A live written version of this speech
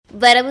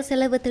வரவு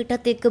செலவு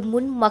திட்டத்திற்கு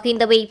முன்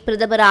மகிந்தவை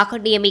பிரதமராக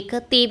நியமிக்க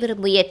தீவிர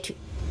முயற்சி.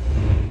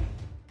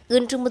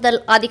 இன்று முதல்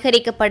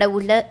அதிகரிக்கப்பட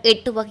உள்ள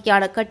 8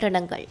 வகையான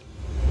கட்டணங்கள்.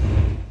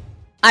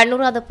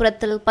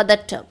 அனுராதபுரத்தில்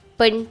பதற்றம்,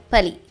 பெண்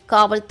பலி,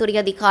 காவல்துறை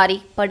அதிகாரி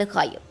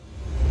படுகாயம்.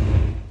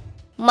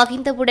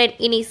 மகிந்தவுடன்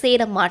இனி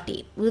சேர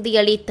மாட்டேன்,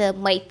 உறுதியளித்த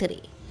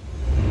மைத்திரி.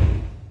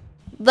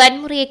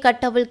 வன்முறையை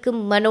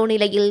கட்டவிழ்க்கும்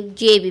மனோநிலையில்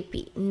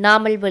ஜேவிபி,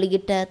 நாமல்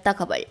வெளியிட்ட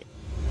தகவல்.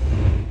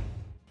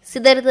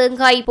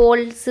 சிதறுதேங்காய்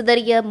போல்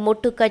சிதறிய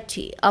மொட்டு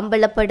கட்சி,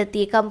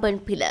 அம்பலப்படுத்திய கம்பன்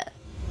பில.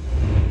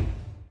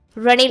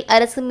 ரணில்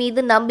அரசு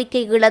மீது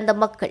நம்பிக்கை இழந்த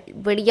மக்கள்,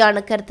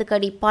 வெளியான கருத்து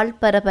கணிப்பால்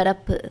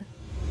பரபரப்பு.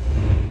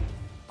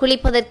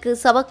 குளிப்பதற்கு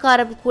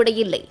சவக்காரம் கூட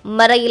இல்லை,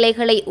 மர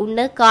இலைகளை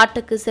உண்ண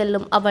காட்டுக்கு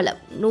செல்லும்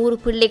அவலம்,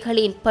 100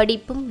 பிள்ளைகளின்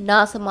படிப்பும்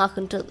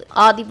நாசமாகின்றது,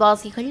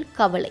 ஆதிவாசிகள்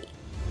கவலை.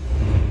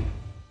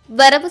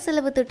 வரவு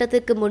செலவு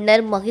திட்டத்திற்கு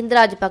முன்னர் மஹிந்த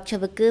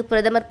ராஜபக்சவுக்கு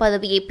பிரதமர்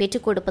பதவியை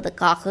பெற்றுக்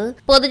கொடுப்பதற்காக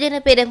பொதுஜன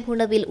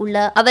பெரமுனவில்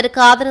உள்ள அவருக்கு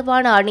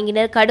ஆதரவான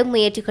அணியினர் கடும்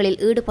முயற்சிகளில்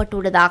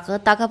ஈடுபட்டுள்ளதாக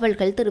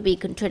தகவல்கள்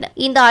தெரிவிக்கின்றன.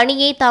 இந்த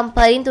அணியை தாம்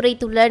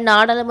பரிந்துரைத்துள்ள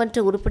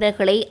நாடாளுமன்ற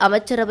உறுப்பினர்களை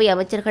அமைச்சரவை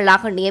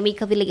அமைச்சர்களாக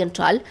நியமிக்கவில்லை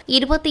என்றால்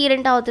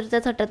 22வது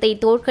திருத்த சட்டத்தை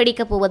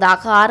தோற்கடிக்கப்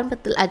போவதாக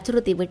ஆரம்பத்தில்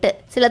அச்சுறுத்திவிட்டு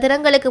சில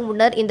தினங்களுக்கு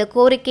முன்னர் இந்த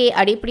கோரிக்கையை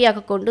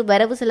அடிப்படையாக கொண்டு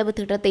வரவு செலவு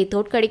திட்டத்தை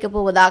தோற்கடிக்கப்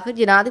போவதாக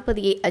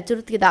ஜனாதிபதியை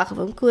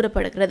அச்சுறுத்தியதாகவும்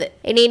கூறப்படுகிறது.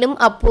 எனினும்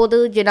அப்போது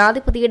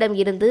ஜனாதிபதியிடம்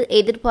இருந்து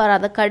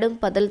எதிர்பாராத கடும்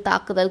பதில்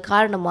தாக்குதல்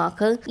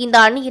காரணமாக இந்த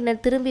அணியினர்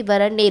திரும்பி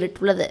வர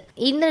நேரிட்டுள்ளது.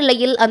 இந்த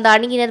நிலையில் அந்த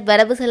அணியினர்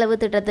வரவு செலவு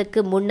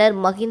திட்டத்திற்கு முன்னர்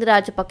மஹிந்த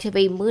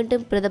ராஜபக்சவை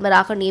மீண்டும்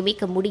பிரதமராக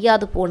நியமிக்க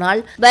முடியாது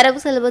போனால் வரவு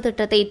செலவு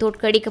திட்டத்தை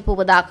தோற்கடிக்கப்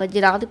போவதாக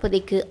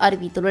ஜனாதிபதிக்கு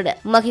அறிவித்துள்ளனர்.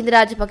 மஹிந்த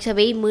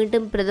ராஜபக்சவை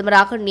மீண்டும்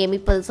பிரதமராக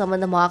நியமிப்பது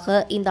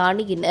சம்பந்தமாக இந்த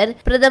அணியினர்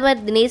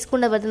பிரதமர் தினேஷ்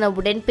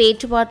குணவர்தனவுடன்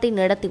பேச்சுவார்த்தை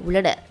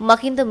நடத்தியுள்ளனர்.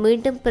 மஹிந்த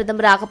மீண்டும்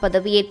பிரதமராக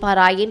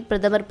பதவியேற்பாராயின்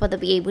பிரதமர்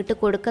பதவியை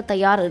விட்டுக் கொடுக்க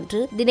தயார்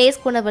என்று தினேஷ்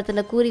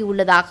குணவர்தன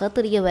கூறியுள்ளதாக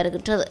தெரிய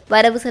வருகின்றது.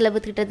 வரவு செலவு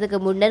திட்டத்துக்கு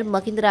முன்னர்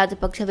மஹிந்த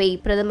ராஜபக்சவை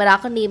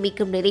பிரதமராக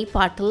நியமிக்கும்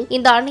நிலைப்பாட்டில்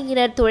இந்த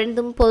அணியினர்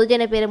தொடர்ந்தும்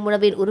பொதுஜன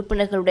பெரமுனவின்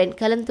உறுப்பினர்களுடன்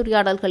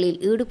கலந்துரையாடல்களில்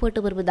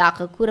ஈடுபட்டு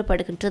வருவதாக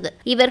கூறப்படுகின்றது.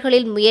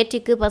 இவர்களின்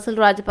முயற்சிக்கு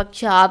பசில்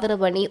ராஜபக்ச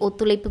ஆதரவு அணி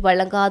ஒத்துழைப்பு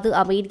வழங்காது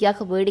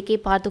அமைதியாக வேடிக்கை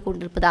பார்த்துக்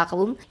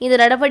கொண்டிருப்பதாகவும் இந்த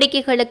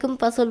நடவடிக்கைகளுக்கும்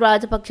பசில்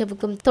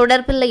ராஜபக்சவுக்கும்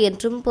தொடர்பில்லை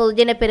என்றும்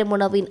பொதுஜன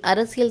பெரமுனவின்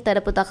அரசியல்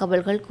தரப்பு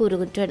தகவல்கள்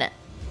கூறுகின்றன.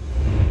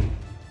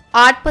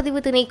 ஆட்பதிவு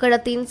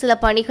திணைக்களத்தின் சில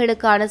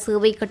பணிகளுக்கான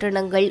சேவை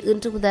கட்டணங்கள்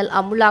இன்று முதல்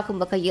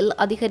அமுலாகும் வகையில்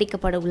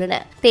அதிகரிக்கப்பட உள்ளன.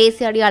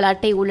 தேசிய அடையாள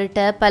அட்டை உள்ளிட்ட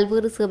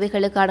பல்வேறு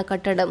சேவைகளுக்கான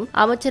கட்டணம்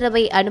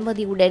அமைச்சரவை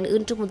அனுமதியுடன்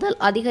இன்று முதல்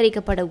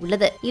அதிகரிக்கப்பட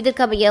உள்ளது.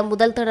 இதற்கமைய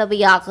முதல்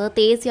தடவையாக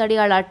தேசிய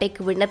அடையாள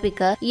அட்டைக்கு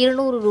விண்ணப்பிக்க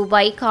 200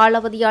 ரூபாய்,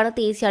 காலாவதியான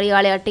தேசிய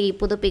அடையாள அட்டையை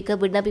புதுப்பிக்க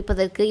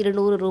விண்ணப்பிப்பதற்கு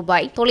 200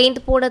 ரூபாய்,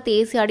 தொலைந்து போன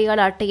தேசிய அடையாள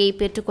அட்டையை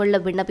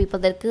பெற்றுக்கொள்ள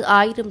விண்ணப்பிப்பதற்கு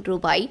 1000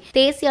 ரூபாய்,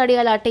 தேசிய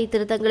அடையாள அட்டை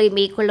திருத்தங்களை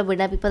மேற்கொள்ள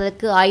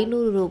விண்ணப்பிப்பதற்கு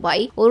 500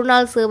 ரூபாய்,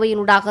 ஒருநாள்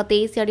சேவையினூடாக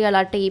தேசிய அடையாள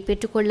அட்டையை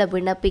பெற்றுக்கொள்ள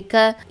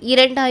விண்ணப்பிக்க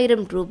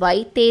 2000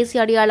 ரூபாய்,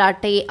 தேசிய அடையாள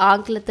அட்டையை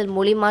ஆங்கிலத்தில்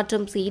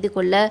மொழிமாற்றம் செய்து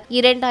கொள்ள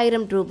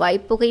 2000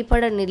 ரூபாய்,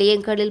 புகைப்பட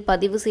நிலையங்களில்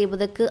பதிவு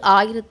செய்வதற்கு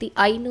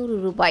 1500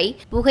 ரூபாய்,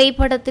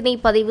 புகைப்படத்தினை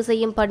பதிவு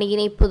செய்யும்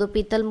பணியினை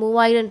புதுப்பித்தல்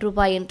 3000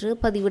 ரூபாய் என்று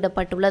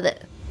பதிவிடப்பட்டுள்ளது.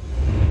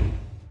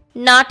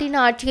 நாட்டின்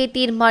ஆட்சியை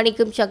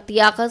தீர்மானிக்கும்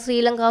சக்தியாக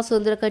ஸ்ரீலங்கா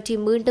சுதந்திர கட்சி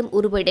மீண்டும்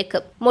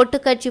உருவெடுக்கும். மொட்டு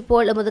கட்சி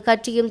போல் எமது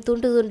கட்சியும்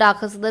துண்டு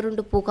துண்டாக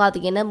சிதறுண்டு போகாது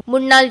என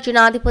முன்னாள்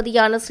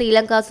ஜனாதிபதியான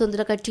ஸ்ரீலங்கா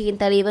சுதந்திர கட்சியின்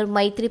தலைவர்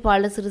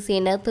மைத்ரிபால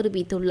சிறிசேன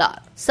தெரிவித்துள்ளார்.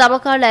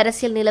 சமகால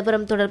அரசியல்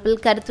நிலவரம்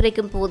தொடர்பில்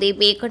கருத்துரைக்கும் போதே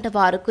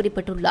மேற்கண்டவாறு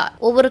குறிப்பிட்டுள்ளார்.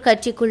 ஒவ்வொரு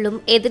கட்சிக்குள்ளும்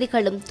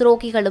எதிரிகளும்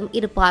துரோகிகளும்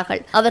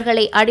இருப்பார்கள்.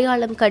 அவர்களை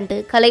அடையாளம் கண்டு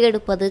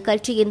களையெடுப்பது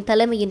கட்சியின்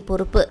தலைமையின்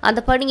பொறுப்பு. அந்த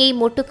பணியை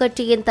மொட்டு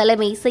கட்சியின்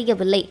தலைமை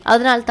செய்யவில்லை.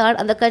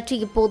 அதனால்தான் அந்த கட்சி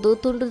இப்போது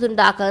துண்டு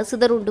துண்டாக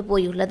சிதறுண்டு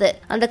போயுள்ளது.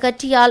 அந்த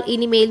கட்சியால்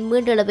இனிமேல்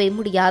மீண்டெழவே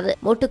முடியாது.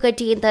 மொட்டு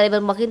கட்சியின்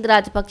தலைவர் மஹிந்த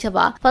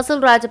ராஜபக்சவா,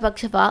 பசில்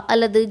ராஜபக்சவா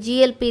அல்லது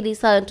GLP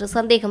ரிசா என்ற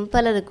சந்தேகம்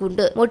பலருக்கு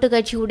உண்டு. மொட்டு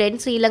கட்சியுடன்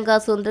ஸ்ரீலங்கா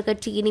சுதந்திர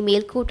கட்சி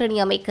இனிமேல் கூட்டணி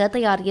அமைக்க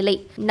தயார் இல்லை.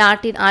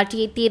 நாட்டின்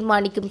ஆட்சியை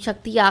தீர்மானிக்கும்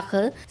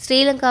சக்தியாக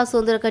ஸ்ரீலங்கா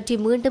சுதந்திர கட்சி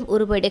மீண்டும்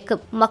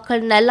உருவெடுக்கும்.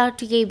 மக்கள்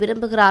நல்லாட்சியை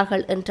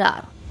விரும்புகிறார்கள்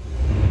என்றார்.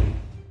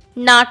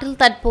 நாட்டில்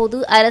தற்போது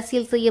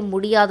அரசியல் செய்ய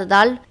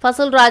முடியாததால்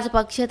பசில்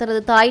ராஜபக்ச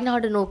தனது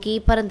தாய்நாடு நோக்கி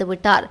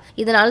பறந்துவிட்டார்.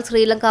 இதனால்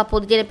ஸ்ரீலங்கா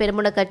பொதுஜன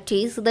பெரமுன கட்சி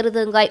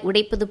சிதறுதேங்காய்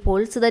உடைப்பது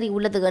போல்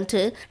சிதறியுள்ளது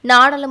என்று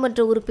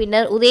நாடாளுமன்ற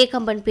உறுப்பினர்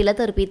உதயகம்பன் பில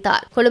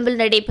தெரிவித்தார். கொழும்பில்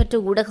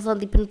நடைபெற்ற ஊடக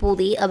சந்திப்பின்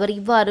போதே அவர்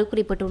இவ்வாறு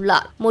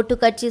குறிப்பிட்டுள்ளார். மொட்டு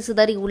கட்சி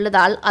சிதறி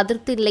உள்ளதால்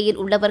அதிருப்தி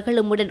நிலையில் உள்ளவர்கள்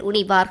நம்முடன்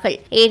உணைவார்கள்.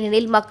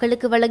 ஏனெனில்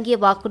மக்களுக்கு வழங்கிய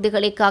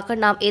வாக்குறுதிகளை காக்க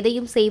நாம்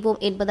எதையும் செய்வோம்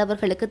என்பது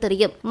அவர்களுக்கு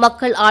தெரியும்.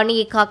 மக்கள்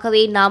ஆணையை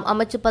காக்கவே நாம்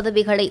அமைச்சு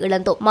பதவிகளை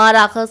இழந்தோம்.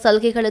 மாறாக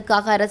சலுகைகளுக்கு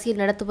அரசியல்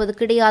நடத்துவது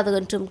கிடையாது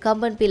என்றும்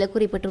கம்பன் பில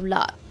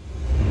குறிப்பிட்டுள்ளார்.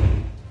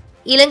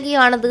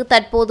 இலங்கையானது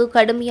தற்போது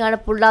கடுமையான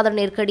பொருளாதார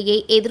நெருக்கடியை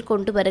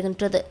எதிர்கொண்டு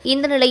வருகின்றது.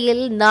 இந்த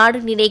நிலையில் நாடு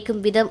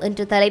நினைக்கும் விதம்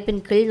என்ற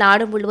தலைப்பின் கீழ்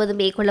நாடு முழுவதும்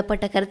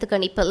மேற்கொள்ளப்பட்ட கருத்து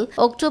கணிப்பில்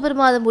அக்டோபர்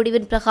மாத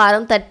முடிவின்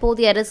பிரகாரம்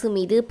தற்போதைய அரசு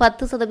மீது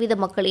 10%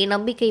 மக்களே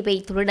நம்பிக்கை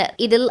வைத்துள்ளனர்.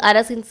 இதில்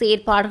அரசின்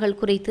செயற்பாடுகள்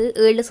குறித்து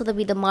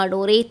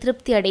 7%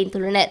 திருப்தி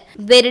அடைந்துள்ளனர்.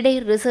 வெரிடே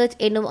ரிசர்ச்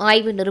என்னும்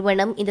ஆய்வு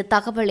நிறுவனம் இந்த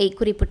தகவலை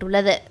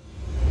குறிப்பிட்டுள்ளது.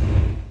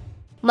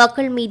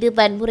 மக்கள் மீது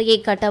வன்முறையை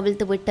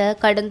கட்டவிழ்த்துவிட்ட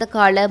கடந்த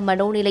கால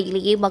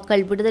மனோநிலையிலேயே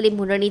மக்கள் விடுதலை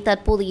முன்னணி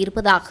தற்போது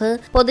இருப்பதாக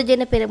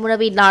பொதுஜன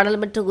பெரமுனவின்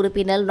நாடாளுமன்ற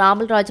உறுப்பினர்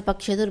நாமல்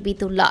ராஜபக்ஷ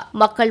தெரிவித்துள்ளார்.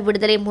 மக்கள்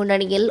விடுதலை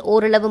முன்னணியில்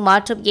ஓரளவு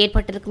மாற்றம்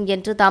ஏற்பட்டிருக்கும்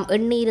என்று தாம்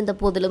எண்ணியிருந்த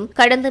போதிலும்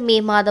கடந்த மே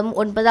மாதம்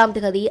 9ஆம்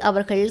தேதி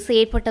அவர்கள்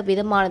செயற்பட்ட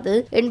விதமானது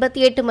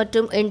 88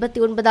 மற்றும்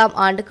 89ஆம்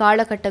ஆண்டு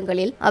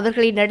காலகட்டங்களில்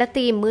அவர்களின்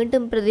நடத்தையை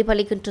மீண்டும்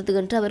பிரதிபலிக்கின்றது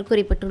என்று அவர்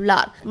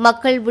குறிப்பிட்டுள்ளார்.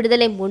 மக்கள்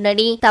விடுதலை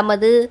முன்னணி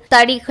தமது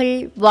தடிகள்,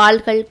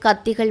 வாள்கள்,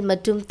 கத்திகள்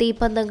மற்றும்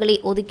தீப்பந்தங்களை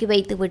ஒதுக்கி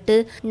வைத்துவிட்டு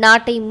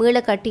நாட்டை மீள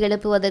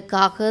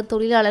கட்டியெழுப்புவதற்காக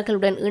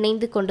தொழிலாளர்களுடன்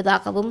இணைந்து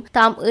கொண்டதாகவும்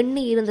தாம்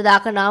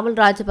எண்ணியிருந்ததாக நாமல்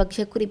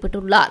ராஜபக்ஷ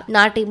குறிப்பிட்டுள்ளார்.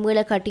 நாட்டை மீள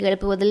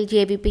கட்டியெழுப்புவதில்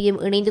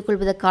ஜேவிபியும் இணைந்து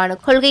கொள்வதற்கான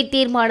கொள்கை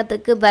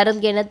தீர்மானத்துக்கு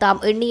வரும் என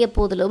தாம் எண்ணிய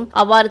போதிலும்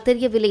அவ்வாறு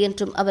தெரியவில்லை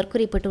என்றும் அவர்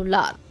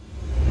குறிப்பிட்டுள்ளார்.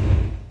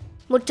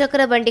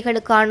 முச்சக்கர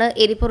வண்டிகளுக்கான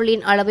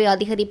எரிபொருளின் அளவை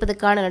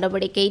அதிகரிப்பதற்கான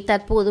நடவடிக்கை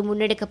தற்போது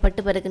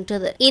முன்னெடுக்கப்பட்டு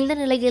வருகின்றது. இந்த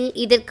நிலையில்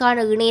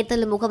இதற்கான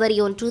இணையதள முகவரி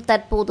ஒன்று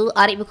தற்போது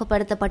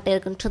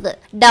அறிமுகப்படுத்தப்பட்டிருக்கின்றது.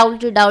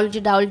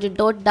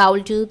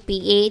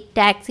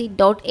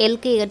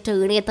 www.wpa.taxi.lk என்ற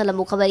இணையதள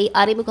முகவரி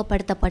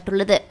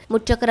அறிமுகப்படுத்தப்பட்டுள்ளது.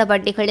 முச்சக்கர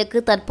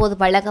வண்டிகளுக்கு தற்போது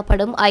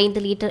வழங்கப்படும்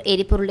 5 லிட்டர்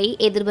எரிபொருளை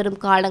எதிர்வரும்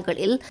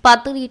காலங்களில்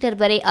 10 லிட்டர்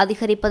வரை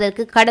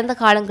அதிகரிப்பதற்கு கடந்த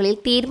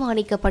காலங்களில்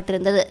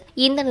தீர்மானிக்கப்பட்டிருந்தது.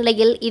 இந்த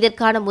நிலையில்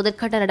இதற்கான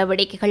முதற்கட்ட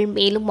நடவடிக்கைகள்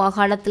மேலும்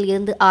மாகாணத்தில் இருந்து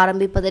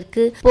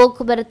ஆரம்பிப்பதற்கு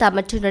போக்குவரத்து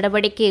அமைச்சர்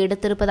நடவடிக்கை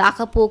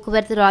எடுத்திருப்பதாக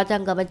போக்குவரத்து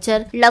ராஜாங்க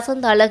அமைச்சர்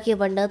லசந்த்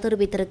அழகியவண்ண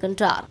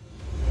தெரிவித்திருக்கின்றார்.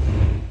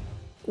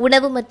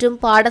 உணவு மற்றும்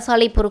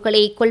பாடசாலை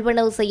பொருட்களை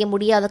கொள்வனவு செய்ய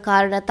முடியாத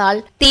காரணத்தால்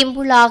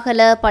திம்புலாகல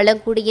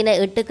பழங்குடியின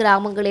 8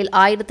 கிராமங்களில்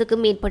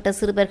 1000க்கும் மேற்பட்ட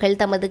சிறுவர்கள்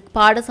தமது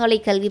பாடசாலை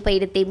கல்வி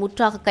பயணத்தை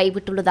முற்றாக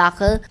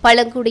கைவிட்டுள்ளதாக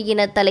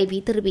பழங்குடியின தலைவி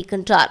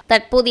தெரிவிக்கின்றார்.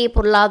 தற்போதைய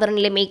பொருளாதார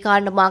நிலைமை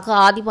காரணமாக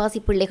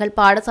ஆதிவாசி பிள்ளைகள்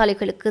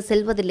பாடசாலைகளுக்கு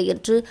செல்வதில்லை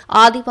என்று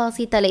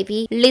ஆதிவாசி தலைவி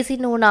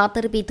லிசினோனா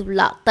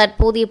தெரிவித்துள்ளார்.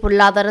 தற்போதைய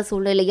பொருளாதார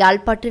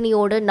சூழ்நிலையால்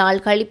பட்டினியோடு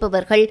நாள்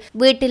கழிப்பவர்கள்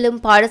வீட்டிலும்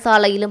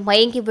பாடசாலையிலும்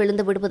மயங்கி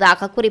விழுந்து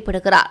விடுவதாக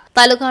குறிப்பிடுகிறார்.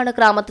 தலுகான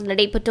கிராமத்தில்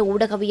நடைபெற்ற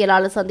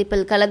ஊடகவியலாளர்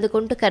சந்திப்பில் கலந்து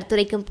கொண்டு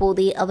கருத்துரைக்கும்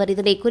போதே அவர்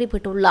இதனை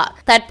குறிப்பிட்டுள்ளார்.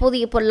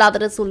 தற்போதைய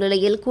பொருளாதார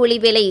சூழ்நிலையில் கூலி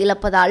வேலை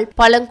இழப்பதால்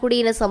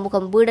பழங்குடியின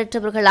சமூகம்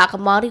வீடற்றவர்களாக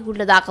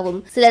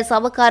மாறியுள்ளதாகவும் சிலர்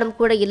சமக்காரம்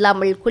கூட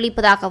இல்லாமல்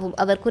குளிப்பதாகவும்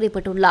அவர்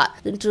குறிப்பிட்டுள்ளார்.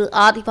 இன்று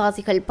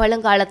ஆதிவாசிகள்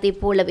பழங்காலத்தைப்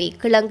போலவே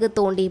கிழங்கு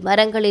தோண்டி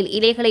மரங்களில்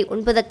இலைகளை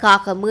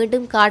உண்பதற்காக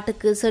மீண்டும்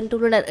காட்டுக்கு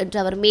சென்றுள்ளனர் என்று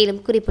அவர்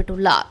மேலும்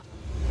குறிப்பிட்டுள்ளார்.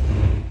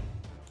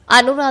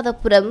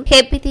 அனுராதபுரம்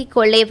ஹெப்பிதி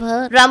கொள்ளேவ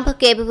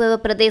ரம்பகேபுவ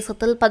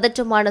பிரதேசத்தில்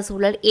பதற்றமான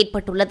சூழல்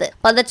ஏற்பட்டுள்ளது.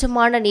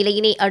 பதற்றமான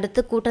நிலையினை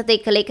அடுத்து கூட்டத்தை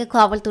கலைக்க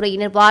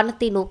காவல்துறையினர்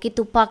வானத்தை நோக்கி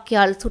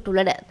துப்பாக்கியால்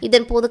சுட்டுள்ளனர்.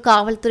 இதன்போது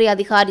காவல்துறை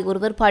அதிகாரி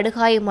ஒருவர்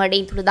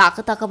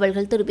படுகாயமடைந்துள்ளதாக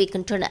தகவல்கள்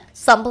தெரிவிக்கின்றன.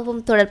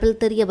 சம்பவம் தொடர்பில்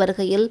தெரிய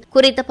வருகையில்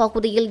குறித்த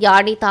பகுதியில்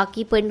யானை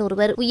தாக்கி பெண்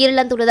ஒருவர்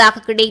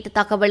உயிரிழந்துள்ளதாக கிடைத்த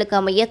தகவலுக்கு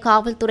அமைய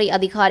காவல்துறை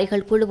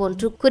அதிகாரிகள் குழு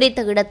ஒன்று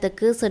குறித்த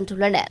இடத்துக்கு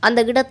சென்றுள்ளனர்.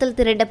 அந்த இடத்தில்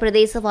திரண்ட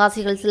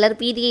பிரதேசவாசிகள் சிலர்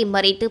வீதியை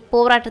மறைத்து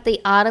போராட்டத்தை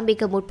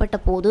ஆரம்பிக்க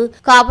போது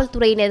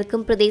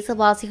காவல்துறையினருக்கும்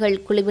பிரதேசவாசிகள்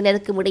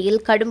குழுவினருக்கும் இடையில்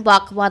கடும்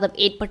வாக்குவாதம்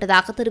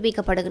ஏற்பட்டதாக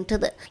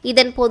தெரிவிக்கப்படுகின்றது.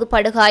 இதன்போது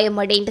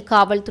படுகாயமடைந்த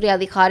காவல்துறை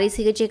அதிகாரி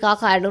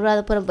சிகிச்சைக்காக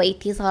அனுராதபுரம்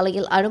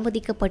வைத்தியசாலையில்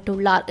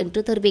அனுமதிக்கப்பட்டுள்ளார்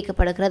என்று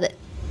தெரிவிக்கப்படுகிறது.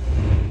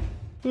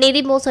 நிதி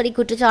மோசடி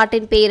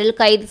குற்றச்சாட்டின் பேரில்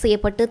கைது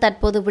செய்யப்பட்டு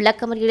தற்போது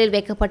விளக்கமறியலில்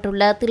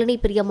வைக்கப்பட்டுள்ள திலினி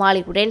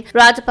பிரியமாலியுடன்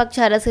ராஜபக்ச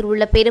அரசில்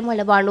உள்ள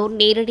பெருமளவானோர்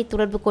நேரடி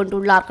தொடர்பு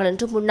கொண்டுள்ளார்கள்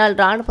என்று முன்னாள்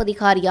ராணுவ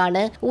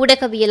அதிகாரியான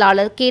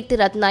ஊடகவியலாளர் கீர்த்தி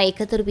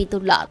ரத்நாயக்க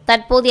தெரிவித்துள்ளார்.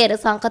 தற்போதைய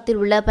அரசாங்கத்தில்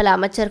உள்ள பல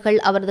அமைச்சர்கள்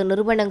அவரது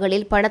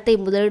நிறுவனங்களில் பணத்தை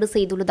முதலீடு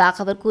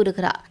செய்துள்ளதாக அவர்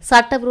கூறுகிறார்.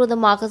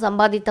 சட்டவிரோதமாக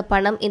சம்பாதித்த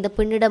பணம் இந்த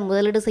பெண்ணிடம்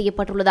முதலீடு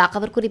செய்யப்பட்டுள்ளதாக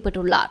அவர்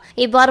குறிப்பிட்டுள்ளார்.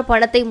 இவ்வாறு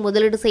பணத்தை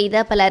முதலீடு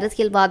செய்த பல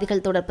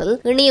அரசியல்வாதிகள் தொடர்பில்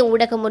இணைய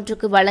ஊடகம்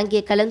ஒன்றுக்கு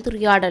வழங்கிய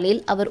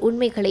கலந்துரையாடலில் அவர்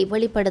உண்மை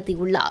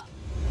வெளிப்படுத்தியுள்ளார்.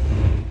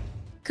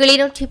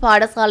 கிளிநொச்சி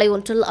பாடசாலை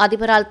ஒன்றில்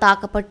அதிபரால்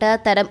தாக்கப்பட்ட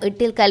தரம்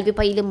 8 கல்வி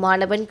பயிலும்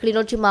மாணவன்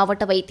கிளிநொச்சி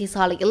மாவட்ட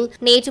வைத்தியசாலையில்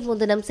நேற்று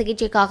முன்தினம்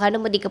சிகிச்சைக்காக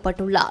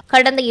அனுமதிக்கப்பட்டுள்ளார்.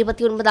 கடந்த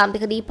 29ஆம்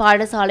தேதி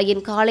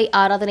பாடசாலையின் காலை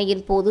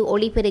ஆராதனையின் போது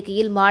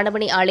ஒளிபெருக்கியில்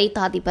மாணவனை அழைத்த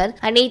அதிபர்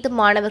அனைத்து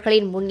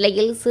மாணவர்களின்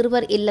முன்னிலையில்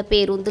சிறுவர் இல்ல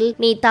பேருந்தில்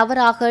நீ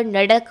தவறாக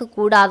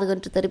நடக்கக்கூடாது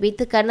என்று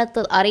தெரிவித்து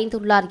கன்னத்தில்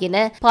அறைந்துள்ளார்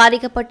என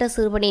பாதிக்கப்பட்ட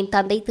சிறுவனின்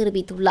தந்தை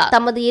தெரிவித்துள்ளார்.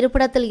 தமது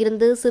இருப்பிடத்தில்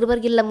இருந்து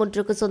சிறுவர் இல்லம்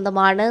ஒன்றுக்கு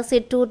சொந்தமான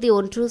சிற்றூர்தி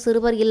ஒன்று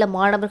சிறுவர் இல்ல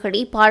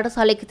மாணவர்களை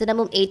பாடசாலைக்கு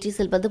தினமும் ஏற்றி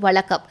செல்வது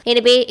வழக்கம்.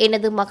 எனவே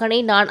எனது மகனை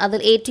நான்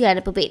அதில் ஏற்றி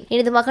அனுப்புவேன்.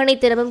 எனது மகனை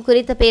தினமும்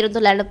குறித்த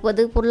பேருந்தில்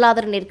அனுப்புவது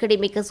பொருளாதார நெருக்கடி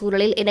மிக்க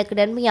சூழலில் எனக்கு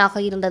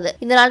நன்மையாக இருந்தது.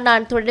 இதனால்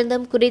நான்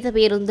தொடர்ந்தும் குறித்த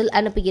பேருந்தில்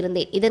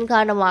அனுப்பியிருந்தேன். இதன்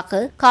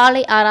காரணமாக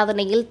காலை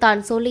ஆராதனையில்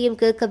தான் சொல்லியும்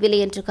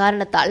கேட்கவில்லை என்ற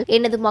காரணத்தால்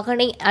எனது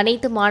மகனை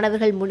அனைத்து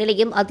மாணவர்கள்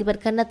முன்னிலையும்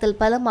அதிபர் கன்னத்தில்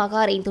பலமாக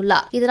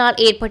அறைந்துள்ளார். இதனால்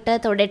ஏற்பட்ட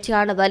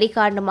தொடர்ச்சியான வலி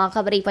காரணமாக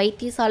அவரை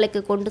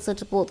வைத்தியசாலைக்கு கொண்டு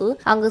சென்ற போது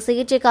அங்கு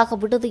சிகிச்சைக்காக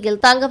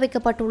விடுதியில் தங்க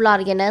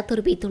வைக்கப்பட்டுள்ளார் என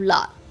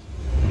தெரிவித்துள்ளார்.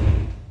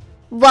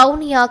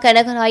 வவுனியா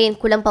கனகராயன்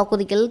குளம்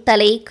பகுதியில்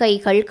தலை,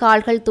 கைகள்,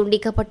 கால்கள்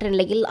துண்டிக்கப்பட்ட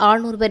நிலையில்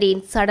ஆண்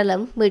ஒருவரின்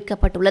சடலம்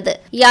மீட்கப்பட்டுள்ளது.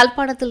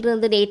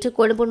 யாழ்ப்பாணத்திலிருந்து நேற்று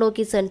கொழும்பு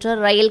நோக்கி சென்ற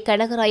ரயில்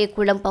கனகராய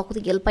குளம்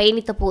பகுதியில்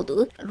பயணித்தபோது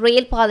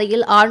ரயில்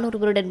பாதையில் ஆண்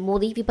ஒருவருடன்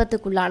மோதி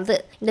விபத்துக்குள்ளானது.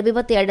 இந்த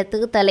விபத்தை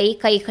அடுத்து தலை,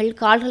 கைகள்,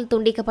 கால்கள்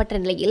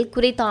துண்டிக்கப்பட்ட நிலையில்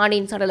குறித்த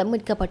ஆணின் சடலம்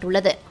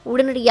மீட்கப்பட்டுள்ளது.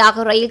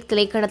 உடனடியாக ரயில்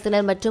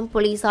திணைக்களத்தினர் மற்றும்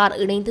போலீசார்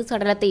இணைந்து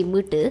சடலத்தை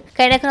மீட்டு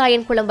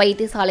கனகராயன் குளம்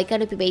வைத்தியசாலைக்கு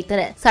அனுப்பி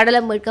வைத்தனர்.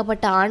 சடலம்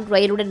மீட்கப்பட்ட ஆண்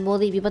ரயிலுடன்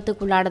மோதி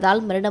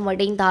விபத்துக்குள்ளானதால் மரணம்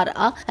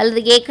அடைந்தாரா அல்லது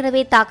ஏற்கனவே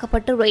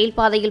தாக்கப்பட்டு ரயில்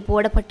பாதையில்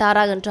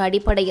போடப்பட்டாரா என்ற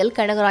அடிப்படையில்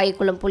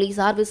கனகராயகுளம்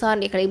போலீசார்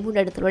விசாரணைகளை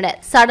முன்னெடுத்துள்ளனர்.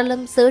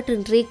 சடலம்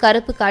சேற்றின்றி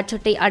கருப்பு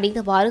காற்றட்டை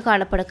அணிந்தவாறு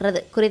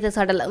காணப்படுகிறது. குறித்த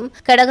சடலம்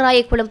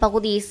கனகராயகுளம்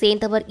பகுதியை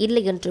சேர்ந்தவர்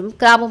இல்லை என்றும்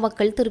கிராம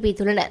மக்கள்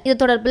தெரிவித்துள்ளனர். இது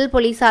தொடர்பில்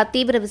போலீசார்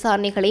தீவிர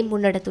விசாரணைகளை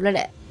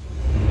முன்னெடுத்துள்ளனர்.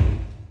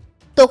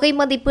 தொகை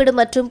மதிப்பீடு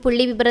மற்றும்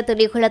புள்ளி விபர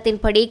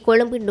திணைக்களத்தின்படி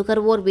கொழும்பு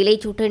நுகர்வோர்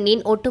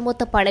விலைச்சூட்டனின்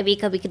ஒட்டுமொத்த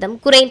பணவீக்க விகிதம்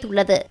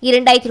குறைந்துள்ளது.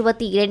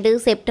 2022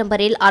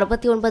 செப்டம்பரில்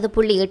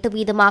 69.8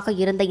 வீதமாக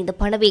இருந்த இந்த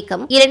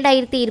பணவீக்கம்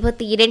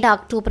 2022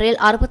 அக்டோபரில்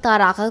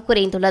 66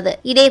 குறைந்துள்ளது.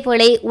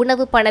 இதேவேளை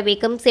உணவு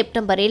பணவீக்கம்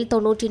செப்டம்பரில்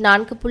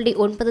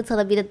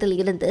 94.9%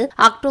 இருந்து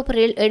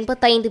அக்டோபரில்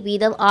 85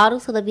 வீதம்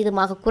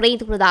 6%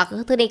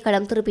 குறைந்துள்ளதாக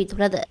திணைக்களம்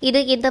தெரிவித்துள்ளது.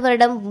 இது இந்த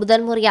வருடம்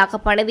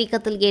முதன்முறையாக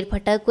பணவீக்கத்தில்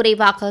ஏற்பட்ட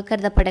குறைவாக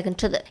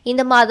கருதப்படுகின்றது.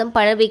 இந்த மாதம்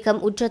பணவீக்கம்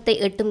உச்சத்தை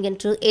எட்டும்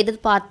என்று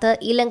எதிர்பார்த்த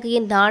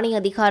இலங்கையின்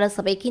நாணய அதிகார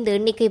சபைக்கு இந்த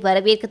எண்ணிக்கை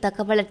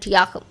வரவேற்கத்தக்க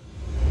வளர்ச்சியாகும்.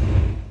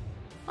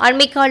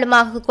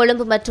 அண்மைக்காலமாக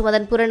கொழும்பு மற்றும்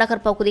அதன்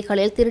புறநகர்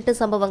பகுதிகளில் திருட்டு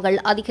சம்பவங்கள்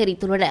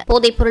அதிகரித்துள்ளன.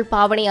 போதைப்பொருள்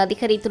பாவனை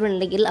அதிகரித்துள்ள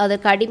நிலையில்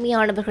அதற்கு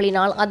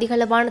அடிமையானவர்களினால்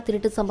அதிகளவான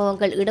திருட்டு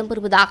சம்பவங்கள்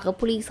இடம்பெறுவதாக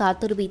போலீசார்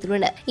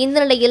தெரிவித்துள்ளனர். இந்த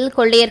நிலையில்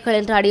கொள்ளையர்கள்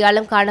என்று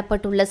அடையாளம்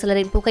காணப்பட்டுள்ள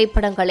சிலரின்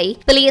புகைப்படங்களை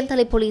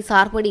பிளியந்தலை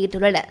போலீசார்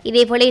வெளியிட்டுள்ளனர்.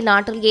 இதேவேளை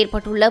நாட்டில்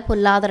ஏற்பட்டுள்ள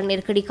பொருளாதார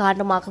நெருக்கடி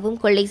காரணமாகவும்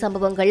கொள்ளை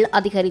சம்பவங்கள்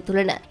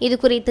அதிகரித்துள்ளன.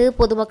 இதுகுறித்து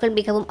பொதுமக்கள்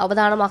மிகவும்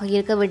அவதானமாக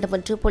இருக்க வேண்டும்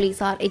என்று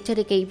போலீசார்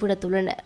எச்சரிக்கை விடுத்துள்ளனர்.